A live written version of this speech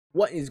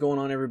What is going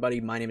on,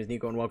 everybody? My name is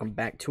Kneeckoh and welcome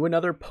back to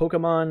another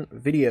Pokemon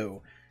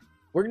video.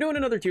 We're doing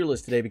another tier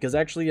list today because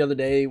actually the other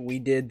day we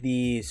did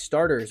the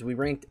starters. We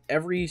ranked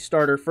every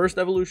starter, first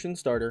evolution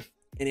starter,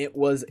 and it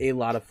was a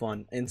lot of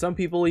fun. And some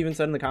people even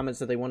said in the comments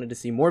that they wanted to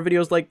see more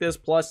videos like this.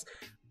 Plus,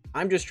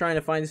 I'm just trying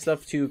to find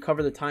stuff to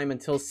cover the time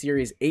until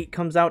Series 8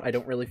 comes out. I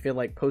don't really feel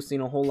like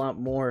posting a whole lot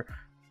more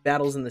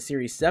battles in the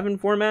Series 7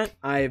 format.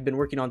 I've been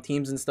working on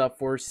teams and stuff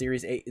for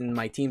Series 8, and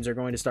my teams are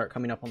going to start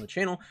coming up on the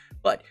channel.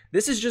 But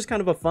this is just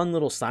kind of a fun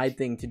little side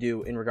thing to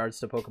do in regards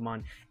to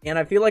Pokemon, and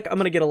I feel like I'm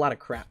going to get a lot of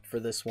crap for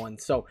this one.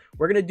 So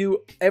we're going to do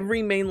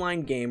every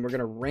mainline game, we're going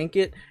to rank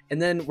it,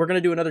 and then we're going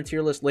to do another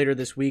tier list later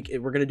this week.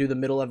 We're going to do the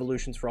middle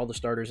evolutions for all the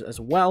starters as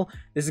well.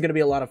 This is going to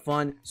be a lot of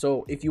fun,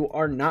 so if you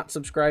are not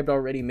subscribed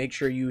already, make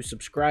sure you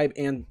subscribe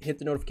and hit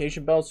the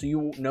notification bell so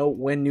you know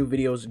when new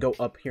videos go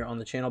up here on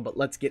the channel. But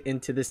let's get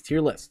into this tier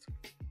list.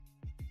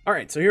 All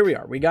right, so here we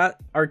are. We got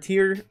our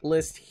tier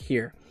list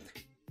here,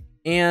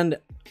 and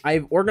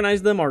I've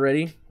organized them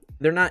already.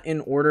 They're not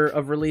in order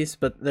of release,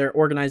 but they're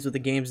organized with the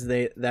games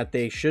that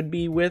they should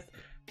be with.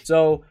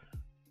 So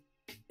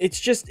it's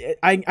just,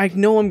 I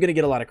know I'm gonna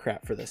get a lot of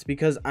crap for this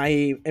because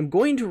I am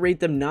going to rate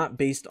them not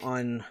based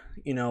on,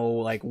 you know,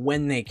 like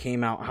when they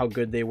came out, how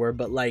good they were,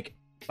 but like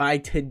by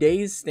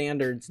today's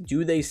standards,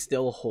 do they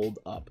still hold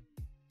up?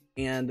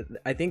 And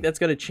I think that's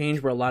going to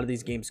change where a lot of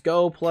these games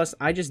go. Plus,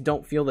 I just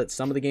don't feel that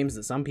some of the games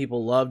that some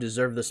people love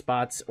deserve the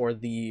spots or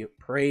the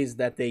praise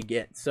that they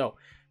get. So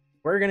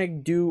we're going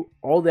to do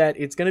all that.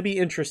 It's going to be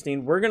interesting.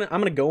 I'm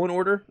going to go in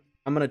order.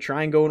 I'm going to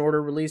try and go in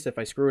order release. If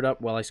I screw it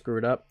up, well, I screw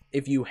it up.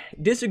 If you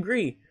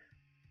disagree,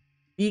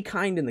 be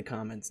kind in the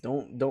comments.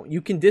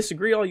 You can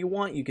disagree all you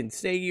want. You can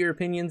say your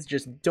opinions.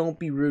 Just don't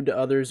be rude to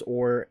others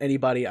or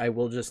anybody. I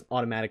will just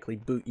automatically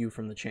boot you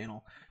from the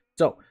channel.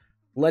 So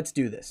let's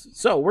do this.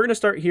 So we're gonna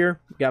start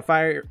here. We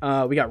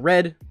got we got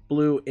red,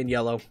 blue, and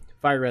yellow.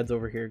 Fire red's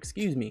over here,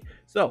 excuse me.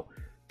 So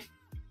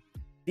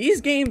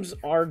these games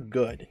are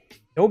good.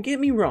 Don't get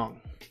me wrong.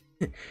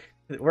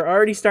 We're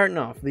already starting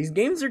off. These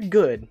games are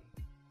good,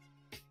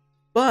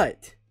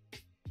 but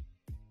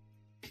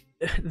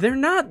they're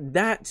not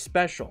that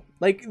special.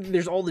 Like,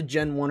 there's all the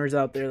Gen 1ers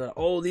out there that,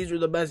 oh, these are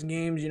the best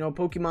games. You know,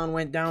 Pokemon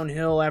went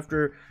downhill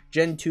after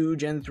Gen 2,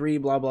 Gen 3,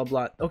 blah, blah,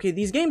 blah. Okay,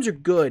 these games are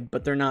good,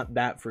 but they're not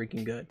that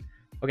freaking good.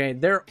 Okay,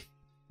 they're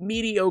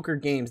mediocre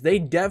games. They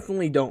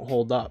definitely don't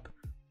hold up.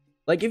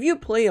 Like, if you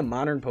play a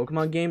modern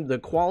Pokemon game, the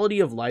quality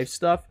of life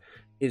stuff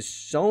is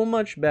so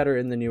much better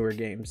in the newer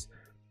games.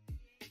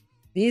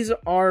 These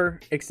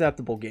are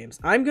acceptable games.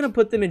 I'm going to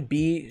put them in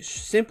B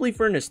simply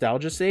for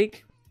nostalgia's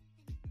sake.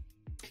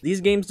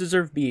 These games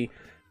deserve B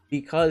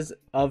because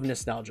of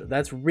nostalgia.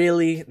 That's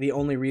really the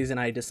only reason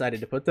I decided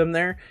to put them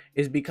there,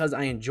 is because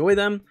I enjoy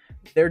them.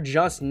 They're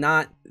just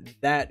not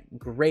that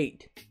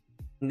great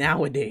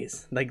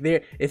nowadays. Like,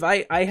 if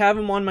I have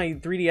them on my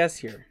 3DS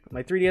here.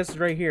 My 3DS is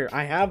right here.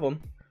 I have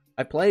them.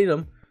 I played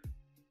them.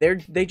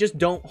 They just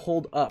don't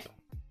hold up.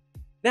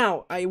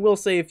 Now, I will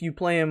say if you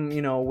play them,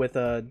 you know, with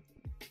a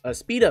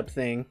speed up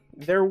thing,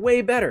 they're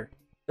way better.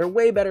 They're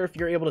way better if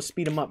you're able to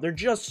speed them up. They're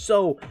just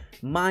so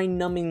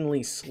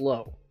mind-numbingly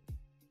slow.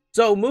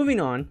 So, moving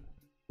on,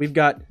 we've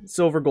got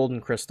Silver, Gold,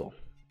 and Crystal.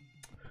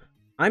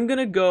 I'm going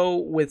to go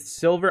with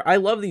Silver. I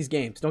love these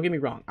games. Don't get me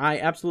wrong. I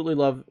absolutely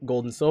love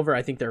Gold and Silver.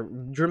 I think they're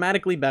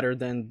dramatically better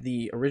than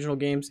the original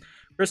games.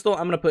 Crystal,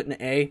 I'm going to put an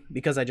A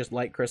because I just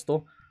like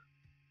Crystal.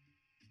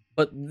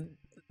 But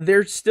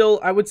they're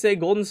still, I would say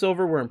Gold and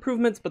Silver were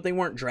improvements, but they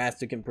weren't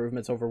drastic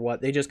improvements over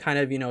what. They just kind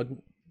of, you know,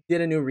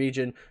 did a new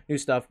region, new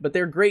stuff. But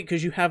they're great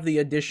because you have the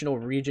additional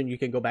region. You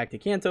can go back to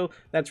Kanto.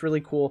 That's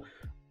really cool.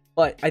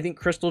 But I think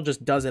Crystal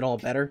just does it all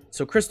better.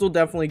 So Crystal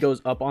definitely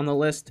goes up on the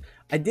list.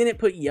 I didn't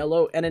put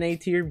Yellow at an A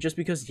tier just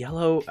because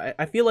Yellow,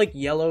 I feel like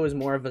Yellow is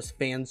more of a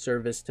fan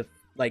service to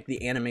like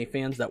the anime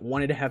fans that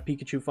wanted to have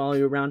Pikachu follow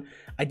you around.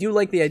 I do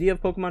like the idea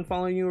of Pokemon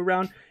following you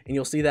around, and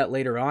you'll see that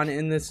later on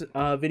in this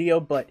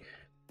video, but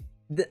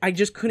I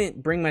just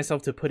couldn't bring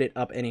myself to put it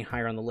up any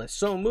higher on the list.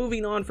 So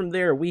moving on from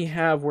there, we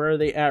have, where are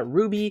they at?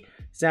 Ruby,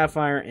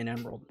 Sapphire, and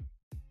Emerald.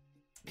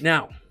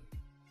 Now,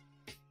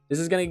 this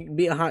is going to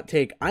be a hot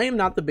take. I am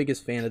not the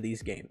biggest fan of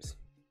these games.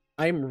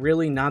 I'm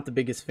really not the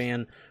biggest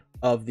fan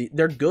of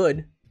they're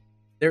good.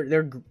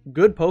 They're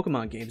good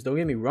Pokemon games, don't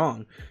get me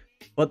wrong,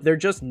 but they're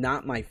just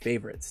not my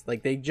favorites.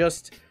 Like, they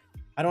just,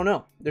 I don't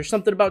know. There's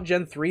something about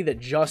Gen 3 that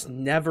just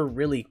never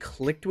really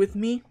clicked with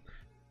me.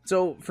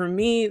 So for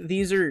me,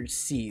 these are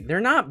C. They're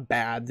not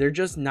bad. They're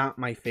just not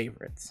my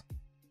favorites.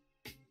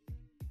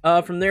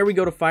 From there, we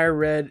go to Fire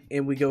Red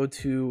and we go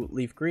to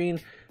Leaf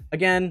Green.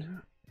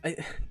 Again,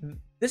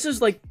 this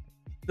is like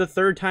the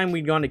third time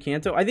we've gone to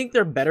Kanto. I think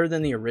they're better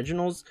than the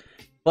originals,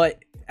 but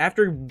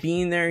after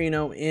being there, you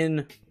know,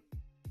 in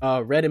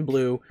red and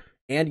blue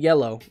and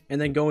yellow,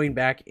 and then going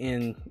back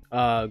in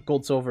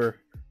gold, silver,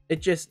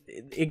 it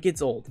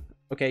gets old.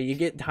 Okay, you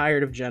get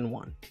tired of Gen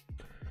 1.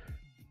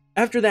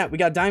 After that, we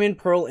got Diamond,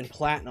 Pearl, and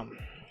Platinum.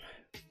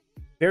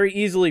 Very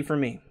easily for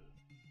me.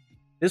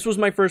 This was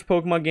my first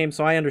Pokemon game,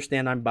 so I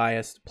understand I'm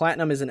biased.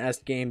 Platinum is an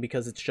S game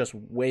because it's just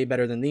way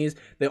better than these.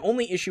 The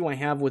only issue I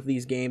have with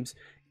these games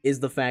is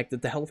the fact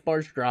that the health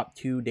bars drop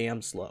too damn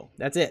slow.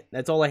 That's it.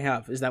 That's all I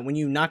have, is that when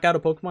you knock out a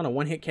Pokemon, a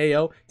one-hit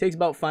KO, it takes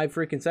about 5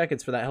 freaking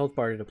seconds for that health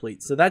bar to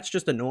deplete. So that's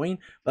just annoying.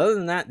 But other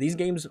than that, these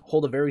games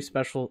hold a very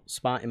special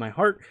spot in my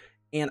heart,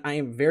 and I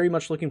am very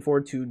much looking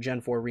forward to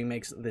Gen 4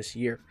 remakes this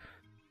year.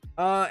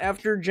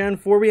 After Gen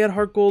 4, we had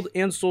Heart Gold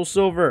and Soul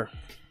Silver.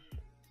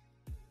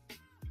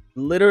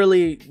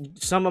 Literally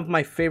some of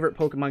my favorite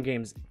Pokemon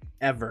games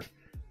ever.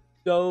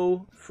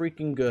 So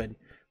freaking good.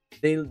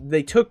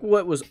 They took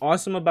what was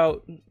awesome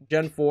about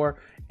Gen 4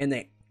 and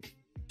they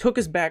took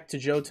us back to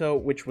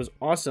Johto, which was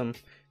awesome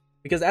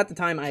because at the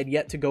time I had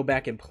yet to go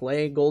back and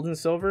play Gold and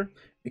Silver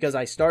because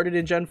I started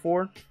in Gen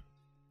 4.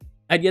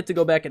 I'd yet to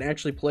go back and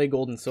actually play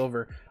Gold and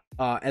Silver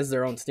as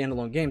their own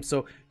standalone game.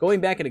 So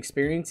going back and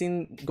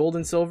experiencing Gold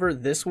and Silver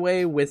this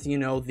way with, you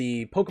know,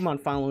 the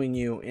Pokemon following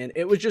you, and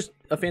it was just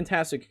a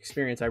fantastic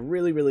experience. I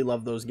really, really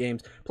love those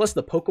games. Plus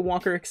the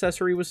Pokewalker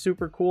accessory was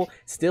super cool.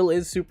 Still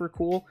is super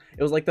cool.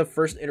 It was like the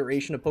first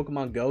iteration of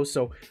Pokemon Go.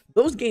 So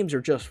those games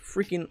are just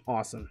freaking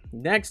awesome.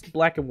 Next,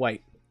 Black and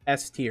White,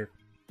 S tier.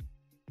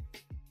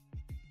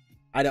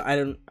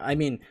 I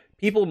mean,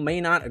 people may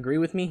not agree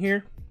with me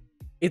here.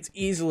 It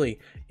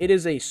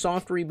is a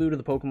soft reboot of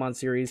the Pokemon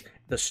series.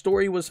 The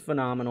story was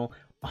phenomenal.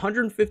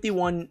 150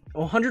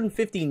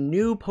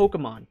 new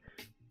Pokemon.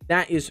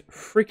 That is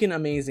freaking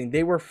amazing.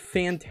 They were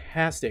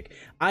fantastic.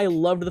 I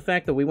loved the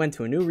fact that we went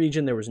to a new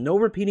region. There was no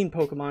repeating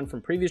Pokemon from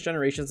previous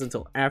generations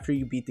until after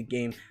you beat the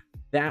game.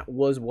 That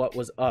was what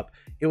was up.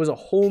 It was a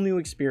whole new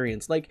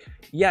experience. Like,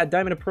 yeah,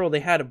 Diamond and Pearl,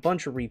 they had a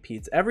bunch of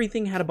repeats.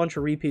 Everything had a bunch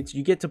of repeats.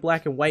 You get to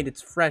Black and White,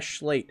 it's fresh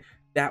slate.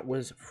 That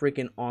was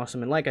freaking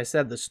awesome. And like I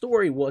said, the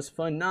story was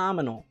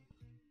phenomenal.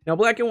 Now,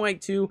 Black and White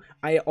 2,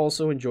 I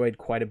also enjoyed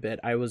quite a bit.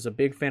 I was a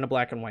big fan of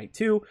Black and White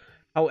 2.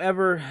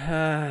 However,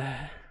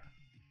 I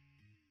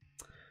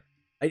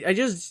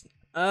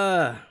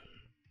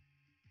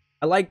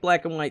like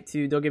Black and White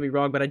 2, don't get me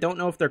wrong, but I don't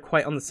know if they're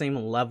quite on the same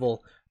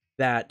level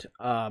that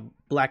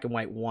Black and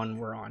White 1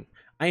 were on.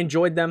 I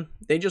enjoyed them.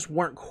 They just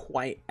weren't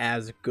quite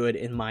as good,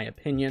 in my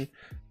opinion.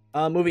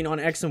 Moving on,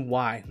 X and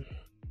Y.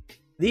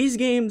 These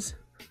games,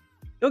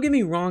 don't get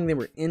me wrong, they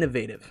were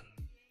innovative.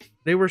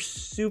 They were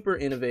super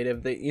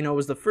innovative. They, you know, it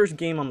was the first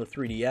game on the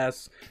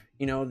 3DS.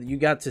 You know, you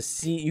got to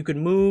see, you could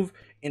move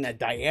in a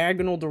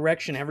diagonal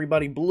direction.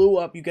 Everybody blew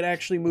up. You could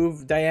actually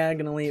move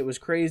diagonally. It was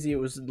crazy. It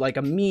was like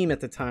a meme at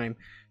the time.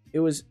 It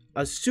was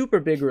a super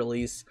big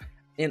release,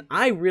 and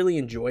I really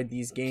enjoyed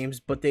these games,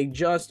 but they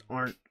just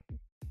aren't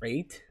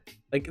great.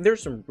 Like,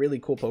 there's some really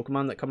cool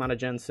Pokemon that come out of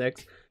Gen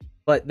 6,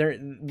 but they're,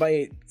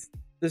 by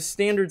the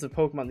standards of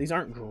Pokemon, these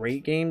aren't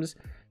great games.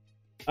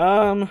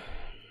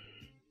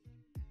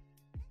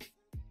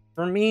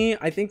 For me,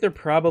 I think they're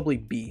probably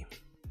B.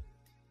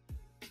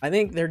 I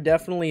think they're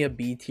definitely a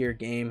B tier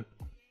game.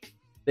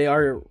 They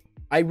are,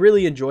 I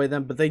really enjoy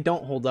them, but they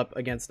don't hold up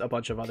against a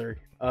bunch of other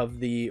of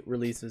the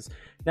releases.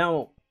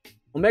 Now,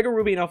 Omega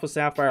Ruby and Alpha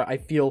Sapphire, I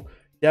feel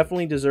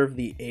definitely deserve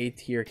the A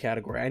tier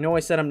category. I know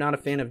I said I'm not a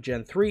fan of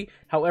Gen 3.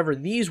 However,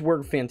 these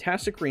were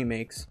fantastic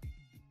remakes.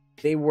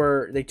 They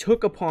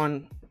took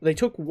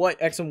what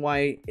X and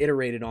Y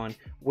iterated on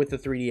with the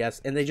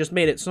 3DS, and they just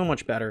made it so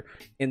much better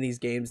in these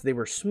games. They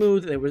were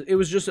smooth. It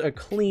was just a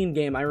clean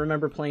game. I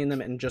remember playing them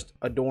and just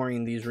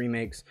adoring these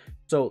remakes.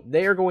 So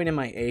they are going in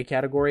my A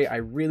category. I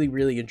really,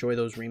 really enjoy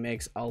those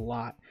remakes a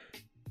lot.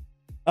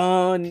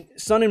 Sun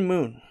and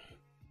Moon,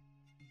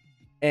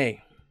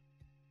 A.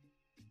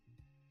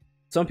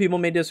 Some people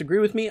may disagree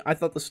with me. I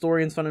thought the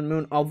story in Sun and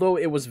Moon, although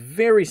it was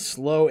very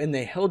slow and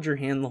they held your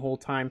hand the whole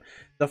time,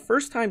 the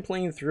first time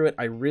playing through it,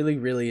 I really,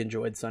 really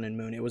enjoyed Sun and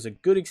Moon. It was a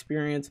good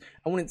experience.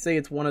 I wouldn't say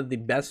it's one of the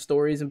best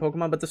stories in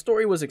Pokemon, but the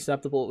story was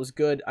acceptable. It was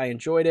good. I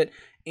enjoyed it.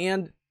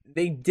 And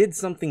they did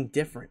something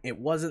different. It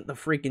wasn't the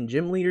freaking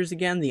gym leaders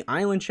again. The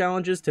island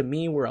challenges, to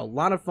me, were a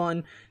lot of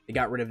fun. They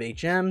got rid of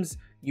HMs.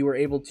 You were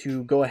able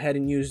to go ahead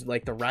and use,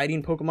 like, the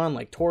riding Pokemon,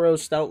 like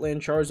Tauros, Stoutland,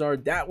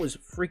 Charizard. That was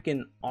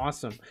freaking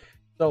awesome.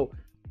 So,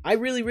 I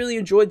really, really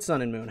enjoyed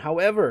Sun and Moon.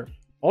 However,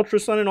 Ultra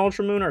Sun and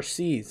Ultra Moon are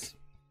C's.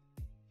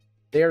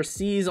 They are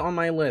C's on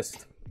my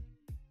list.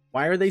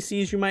 Why are they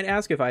C's, you might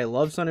ask, if I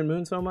love Sun and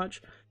Moon so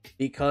much?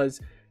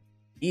 Because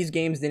these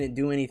games didn't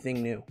do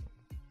anything new.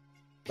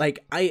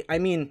 Like, I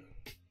mean,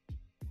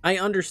 I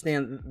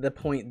understand the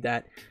point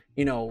that,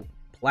 you know,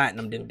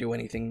 Platinum didn't do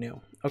anything new.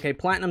 Okay,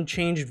 Platinum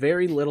changed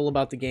very little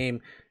about the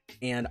game,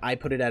 and I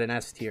put it at an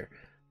S tier.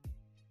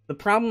 The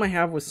problem I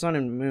have with Sun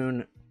and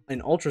Moon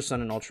and Ultra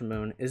Sun and Ultra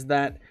Moon is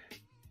that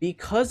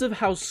because of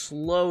how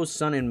slow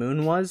Sun and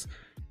Moon was,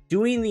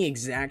 doing the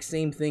exact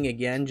same thing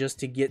again just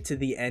to get to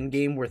the end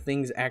game where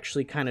things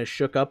actually kind of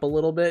shook up a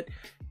little bit,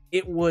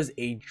 it was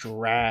a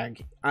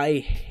drag. I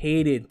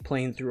hated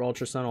playing through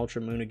Ultra Sun,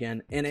 Ultra Moon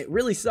again, and it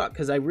really sucked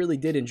because I really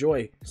did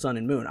enjoy Sun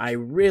and Moon. I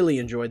really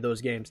enjoyed those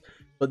games,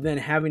 but then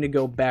having to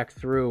go back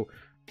through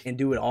and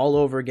do it all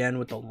over again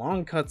with the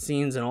long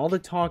cutscenes and all the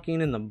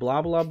talking and the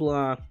blah blah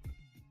blah,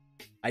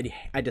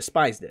 I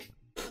despised it.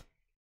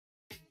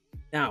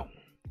 Now,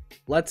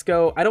 Let's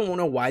Go. I don't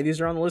know why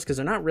these are on the list because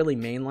they're not really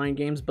mainline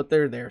games, but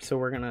they're there, so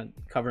we're gonna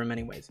cover them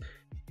anyways.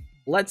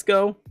 Let's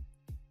Go.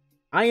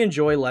 I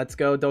enjoy Let's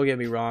Go. Don't get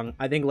me wrong.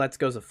 I think Let's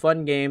Go is a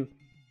fun game.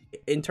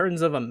 In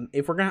terms of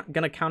if we're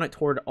gonna count it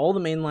toward all the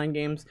mainline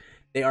games,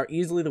 they are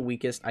easily the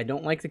weakest. I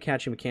don't like the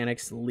catching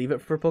mechanics. Leave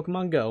it for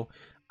Pokemon Go.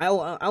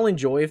 I'll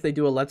enjoy if they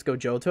do a Let's Go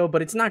Johto,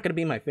 but it's not gonna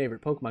be my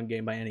favorite Pokemon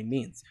game by any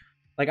means.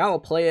 Like, I'll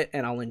play it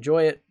and I'll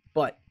enjoy it,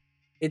 but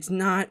it's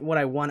not what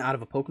I want out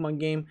of a Pokemon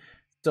game.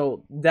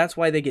 So that's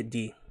why they get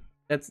D.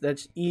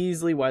 That's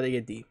easily why they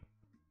get D.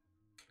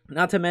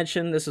 Not to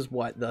mention, this is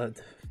what, the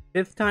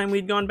 5th time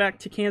we'd gone back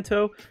to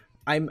Kanto.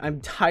 I'm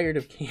tired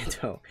of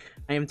Kanto.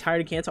 I am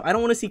tired of Kanto. I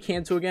don't want to see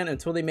Kanto again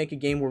until they make a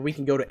game where we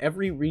can go to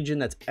every region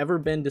that's ever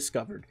been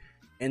discovered,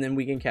 and then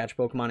we can catch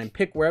Pokemon and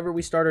pick wherever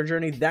we start our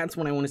journey. That's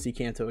when I want to see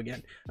Kanto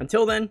again.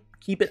 Until then,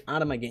 keep it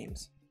out of my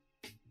games.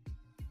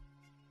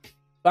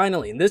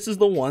 Finally, this is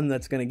the one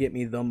that's going to get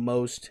me the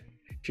most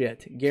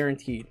shit,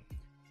 guaranteed.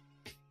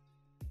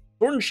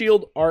 Sword and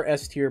Shield are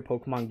S tier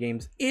Pokemon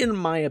games, in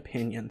my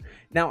opinion.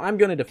 Now, I'm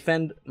going to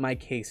defend my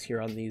case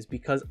here on these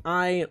because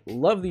I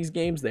love these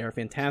games. They are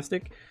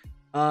fantastic.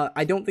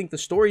 I don't think the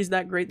story's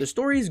that great. The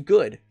story's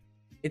good.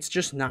 It's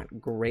just not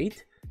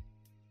great.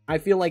 I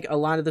feel like a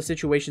lot of the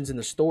situations in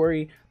the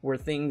story were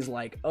things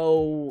like,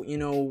 oh, you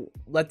know,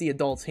 let the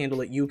adults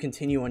handle it. You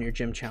continue on your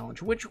gym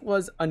challenge, which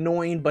was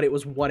annoying, but it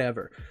was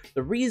whatever.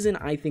 The reason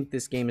I think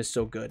this game is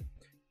so good,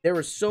 there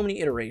were so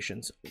many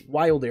iterations.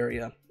 Wild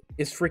Area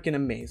is freaking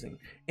amazing.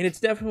 And it's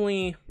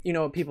definitely, you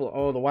know, people,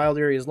 oh, the wild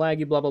area is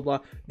laggy, blah, blah, blah.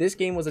 This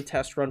game was a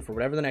test run for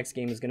whatever the next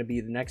game is going to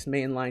be, the next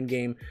mainline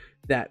game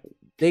that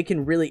they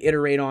can really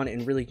iterate on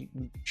and really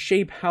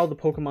shape how the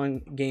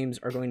Pokemon games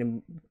are going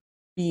to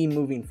be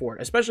moving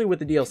forward, especially with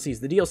the DLCs.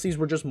 The DLCs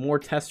were just more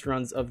test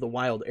runs of the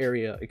wild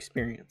area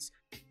experience.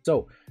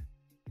 So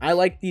I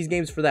like these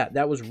games for that.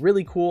 That was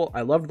really cool.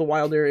 I loved the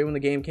wild area when the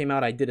game came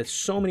out. I did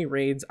so many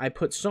raids. I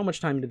put so much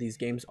time into these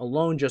games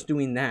alone just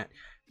doing that.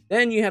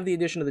 Then you have the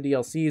addition of the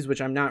DLCs,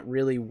 which I'm not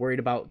really worried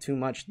about too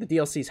much. The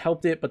DLCs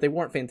helped it, but they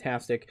weren't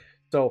fantastic.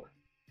 So,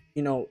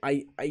 you know,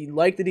 I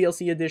like the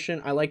DLC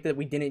edition. I like that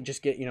we didn't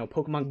just get, you know,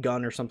 Pokemon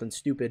Gun or something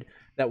stupid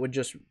that would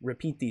just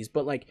repeat these.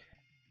 But, like,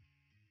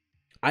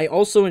 I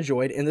also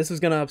enjoyed, and this is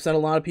going to upset a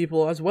lot of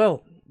people as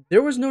well,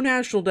 there was no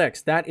National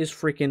Dex. That is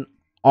freaking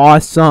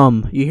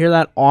awesome. You hear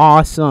that?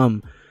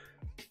 Awesome.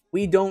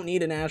 We don't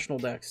need a National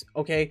Dex,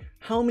 okay?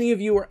 How many of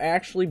you are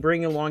actually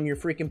bringing along your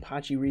freaking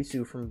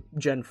Pachirisu from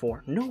Gen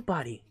 4?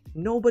 Nobody.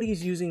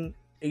 Nobody's using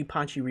a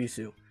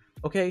Pachirisu,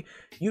 okay?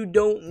 You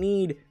don't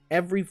need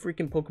every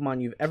freaking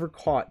Pokemon you've ever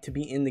caught to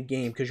be in the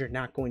game because you're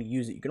not going to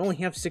use it. You can only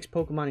have 6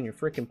 Pokemon in your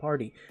freaking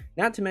party.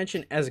 Not to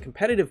mention, as a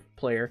competitive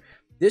player,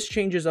 this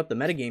changes up the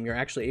metagame. You're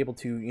actually able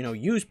to, you know,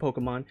 use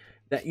Pokemon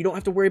that you don't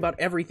have to worry about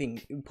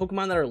everything.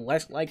 Pokemon that are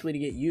less likely to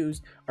get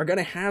used are going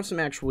to have some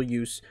actual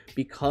use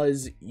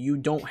because you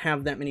don't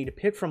have that many to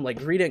pick from, like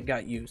Greedent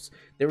got use.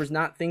 There was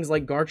not things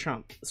like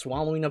Garchomp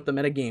swallowing up the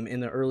metagame in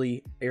the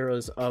early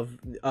eras of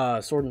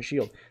Sword and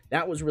Shield.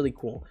 That was really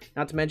cool.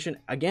 Not to mention,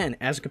 again,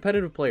 as a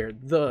competitive player,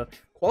 the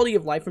quality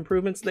of life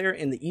improvements there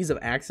and the ease of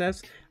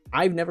access.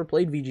 I've never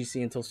played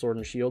VGC until Sword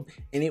and Shield,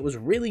 and it was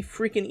really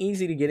freaking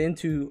easy to get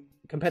into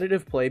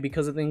competitive play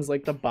because of things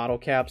like the bottle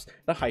caps,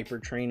 the hyper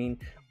training.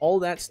 All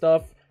that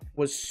stuff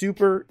was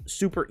super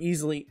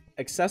easily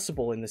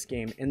accessible in this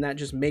game, and that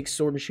just makes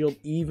Sword and Shield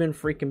even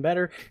freaking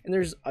better. And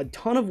there's a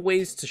ton of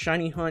ways to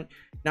shiny hunt.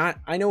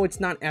 I know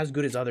it's not as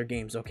good as other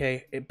games,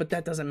 okay, but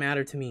that doesn't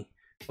matter to me.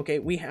 Okay,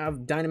 we have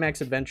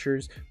Dynamax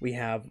Adventures, we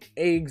have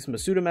Eggs,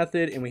 Masuda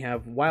Method, and we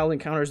have Wild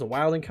Encounters. The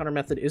Wild Encounter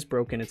method is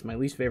broken. It's my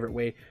least favorite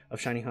way of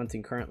shiny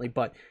hunting currently,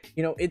 but,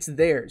 you know, it's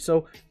there.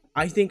 So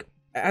I think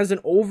as an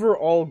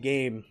overall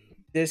game,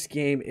 this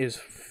game is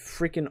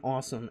freaking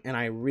awesome, and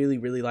I really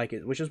like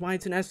it, which is why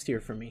it's an S tier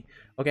for me,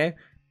 okay?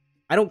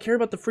 I don't care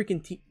about the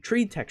freaking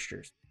tree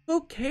textures.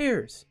 Who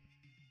cares?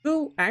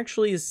 Who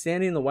actually is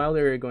standing in the wild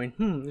area going,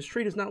 this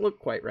tree does not look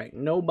quite right?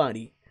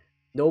 Nobody.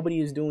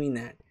 Nobody is doing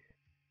that.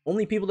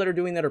 Only people that are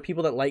doing that are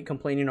people that like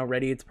complaining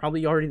already. It's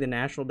probably already the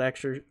National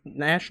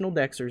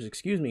Dexers,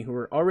 excuse me, who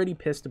are already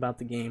pissed about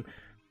the game.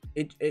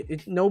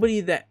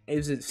 Nobody that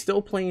is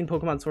still playing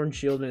Pokemon Sword and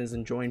Shield and is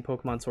enjoying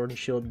Pokemon Sword and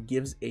Shield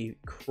gives a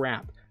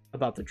crap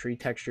about the tree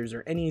textures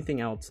or anything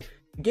else.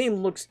 The game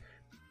looks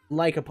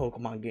like a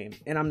Pokemon game,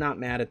 and I'm not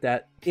mad at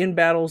that. In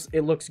battles,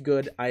 it looks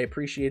good. I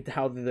appreciate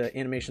how the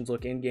animations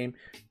look in game.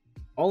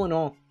 All in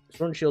all,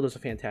 Sword and Shield is a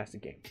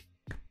fantastic game.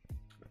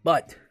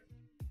 But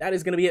that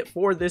is going to be it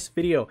for this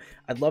video.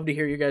 I'd love to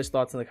hear your guys'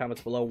 thoughts in the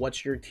comments below.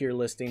 What's your tier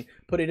listing?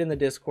 Put it in the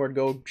Discord.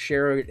 Go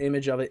share an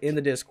image of it in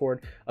the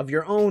Discord of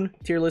your own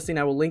tier listing.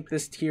 I will link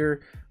this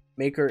tier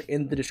maker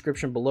in the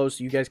description below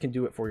so you guys can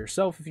do it for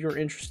yourself if you're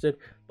interested.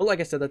 But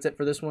like I said, that's it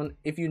for this one.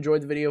 If you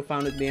enjoyed the video,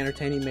 found it to be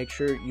entertaining, make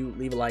sure you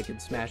leave a like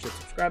and smash the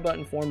subscribe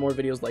button for more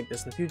videos like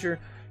this in the future.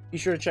 Be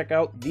sure to check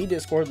out the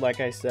Discord, like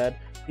I said.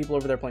 People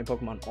over there playing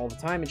Pokemon all the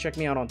time. And check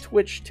me out on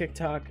Twitch,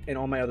 TikTok, and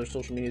all my other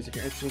social medias if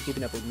you're interested in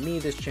keeping up with me,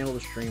 this channel, the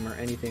stream, or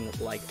anything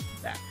like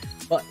that.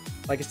 But,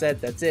 like I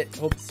said, that's it.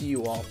 Hope to see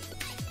you all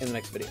in the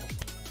next video.